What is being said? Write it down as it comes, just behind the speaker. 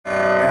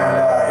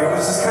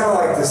was just kind of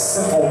like this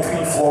simple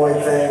Pink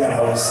Floyd thing, and I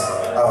was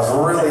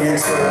really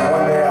into it. And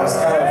one day I was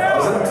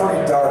in a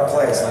pretty dark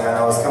place, man.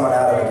 I was coming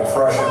out of a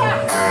depression,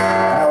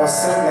 and I was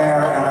sitting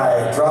there, and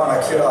I dropped my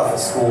kid off at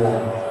school,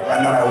 and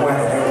then I went,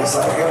 and it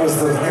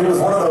was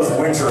one of those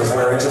winters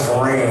where it just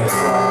rained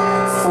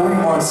for 3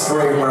 months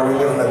straight. Where we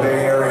live in the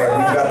Bay Area,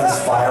 we've got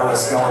this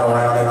virus going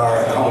around in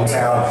our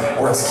hometown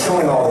where it's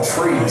killing all the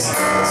trees.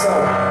 So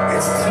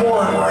it's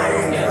pouring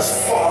rain, there's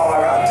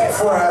fog, I'm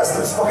depressed,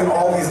 there's fucking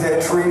all these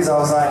dead trees. I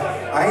was like,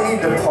 I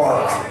need to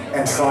park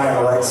and try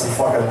and write some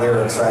fucking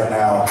lyrics right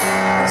now.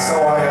 And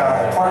so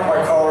I parked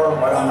my car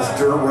right on this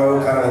dirt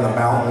road, kind of in the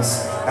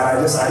mountains, and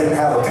I didn't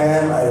have a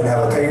pen, I didn't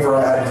have a paper,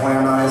 I hadn't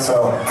planned on it,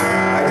 so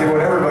I did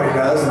what everybody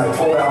does, and I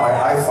pulled out my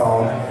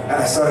iPhone, and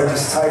I started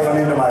just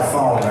typing into my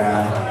phone,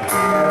 man.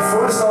 And at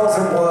first all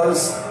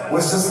it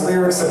was just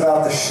lyrics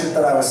about the shit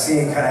that I was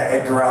seeing, kind of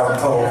Edgar Allan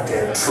Poe,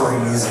 dead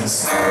trees and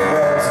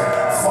webs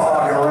and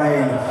fog and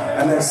rain.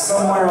 And then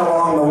somewhere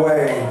along the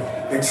way,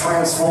 it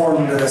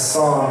transformed into a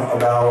song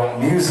about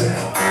music.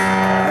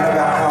 And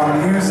about how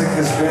music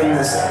has been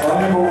this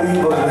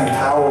unbelievably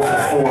powerful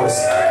force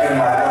in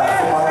my life.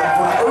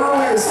 My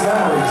earliest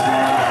memories,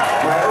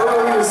 man. My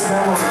earliest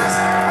memories.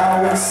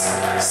 How it's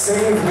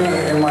saved me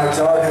in my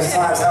darkest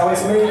times. How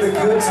it's made the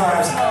good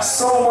times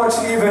so much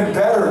even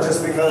better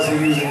just because the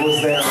music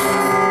was there.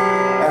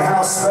 And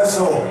how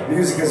special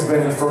music has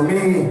been. And for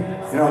me,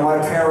 you know, my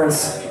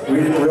parents, we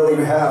didn't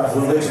really have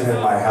religion in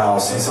my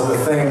house. And so the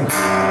thing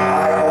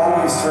I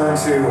always turned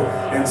to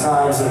in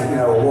times of, you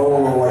know,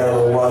 woe or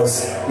whatever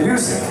was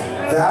music.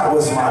 That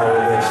was my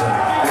religion.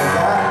 And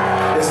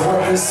that is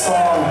what this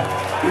song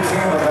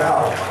became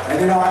about. And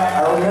you know,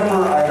 I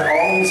remember I'd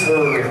always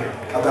heard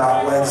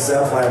about Led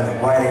Zeppelin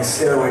writing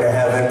Stairway to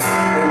Heaven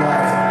in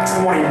like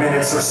 20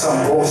 minutes or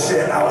some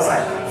bullshit. And I was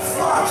like,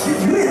 fuck, you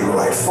didn't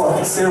write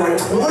fucking Stairway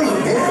 20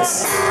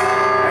 minutes.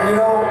 And you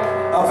know,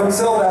 up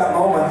until that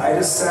moment, I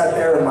just sat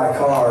there in my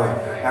car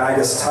and I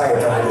just typed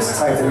and I just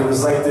typed. And it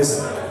was like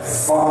this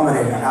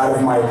vomiting out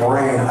of my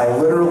brain. I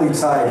literally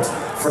typed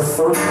for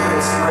 30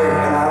 minutes straight,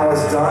 and when I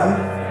was done,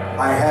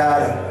 I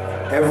had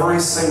every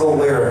single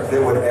lyric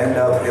that would end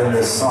up in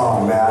this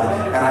song,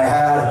 man. And I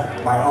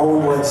had my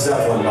own Led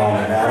Zeppelin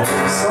moment, man. It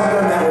was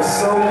something that was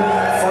so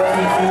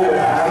fucking cool.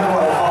 I know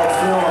I called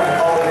Phil and I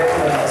called Dave,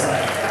 and I was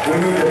like, we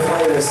need to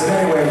play this. And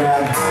anyway,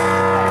 man,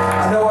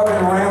 I know I've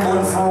been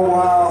rambling for a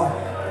while.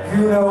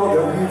 You know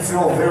that we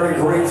feel very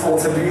grateful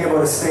to be able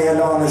to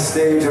stand on the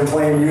stage and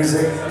play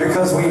music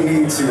because we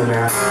need to,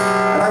 man.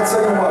 And I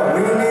tell you what,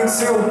 we need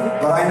to,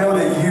 but I know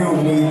that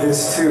you need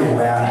this too,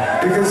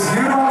 man. Because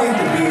you don't need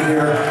to be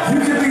here. You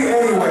can be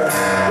anywhere.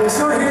 But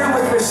you're here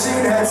with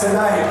Machine Head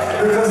tonight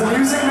because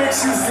music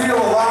makes you feel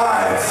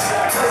alive.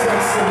 Doesn't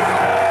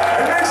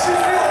it? It makes you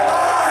feel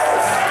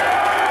alive.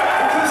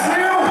 Because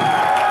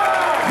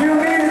you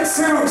need it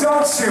too,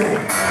 don't you?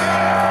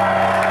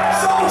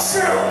 Don't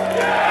you?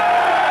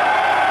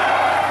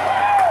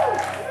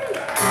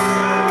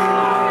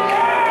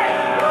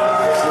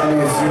 If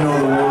you know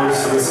the words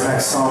to this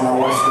next song, I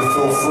want you to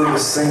feel free to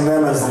sing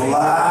them as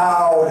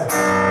loud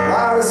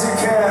as you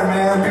can,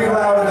 man. Be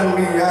louder than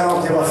me, I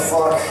don't give a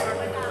fuck.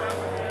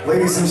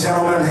 Ladies and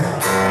gentlemen,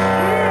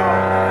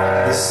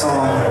 this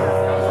song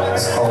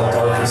is called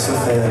Darkness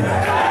Within.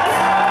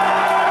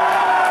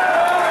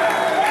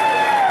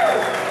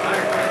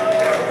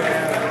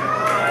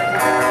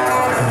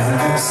 And the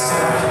next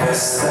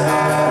darkness that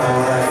I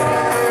light,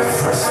 the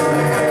first thing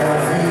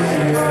every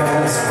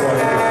year is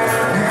bright.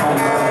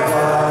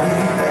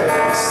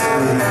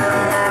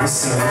 The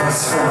songs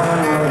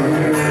from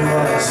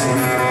eulogy,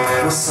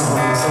 the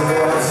songs of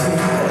love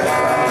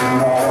and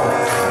more.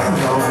 I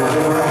know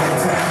the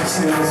right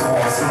actions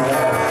once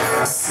more.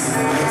 I see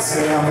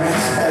the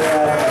damage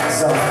heads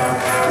up.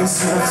 It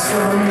search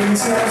for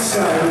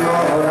redemption,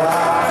 Lord, I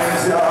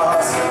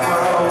just a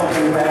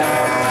broken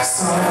man.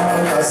 Some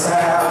of us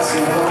have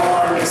to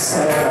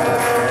understand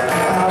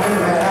how the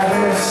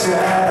madness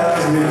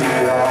shadows me.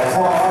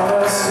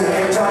 Upon the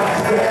stage, I'm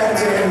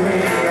handing me,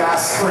 I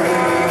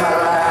scream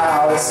aloud.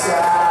 The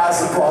skies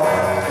above,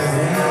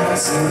 and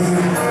it's in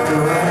the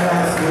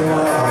wrath you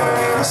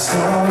are. I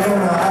struggle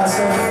not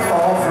to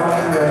fall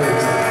from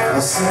grace. I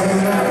sing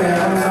the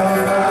band of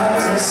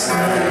righteousness.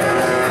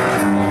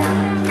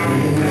 We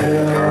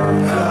will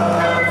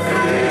cover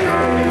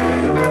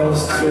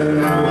heroes to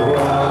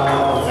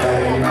our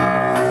fame.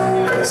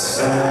 The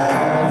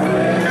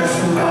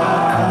salvation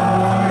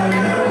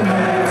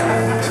monument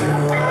to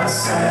our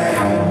saint.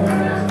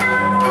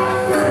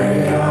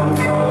 Freedom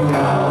from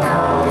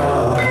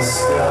all the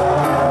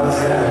scars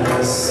and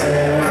the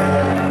sin.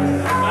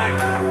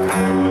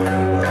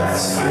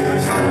 Let's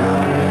use the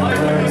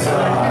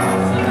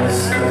darkness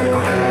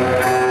within.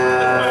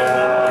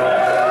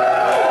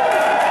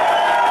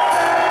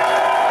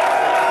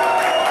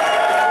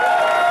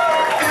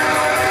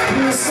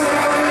 The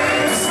sun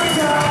is the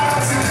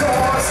gods and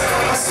cause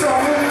a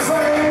strong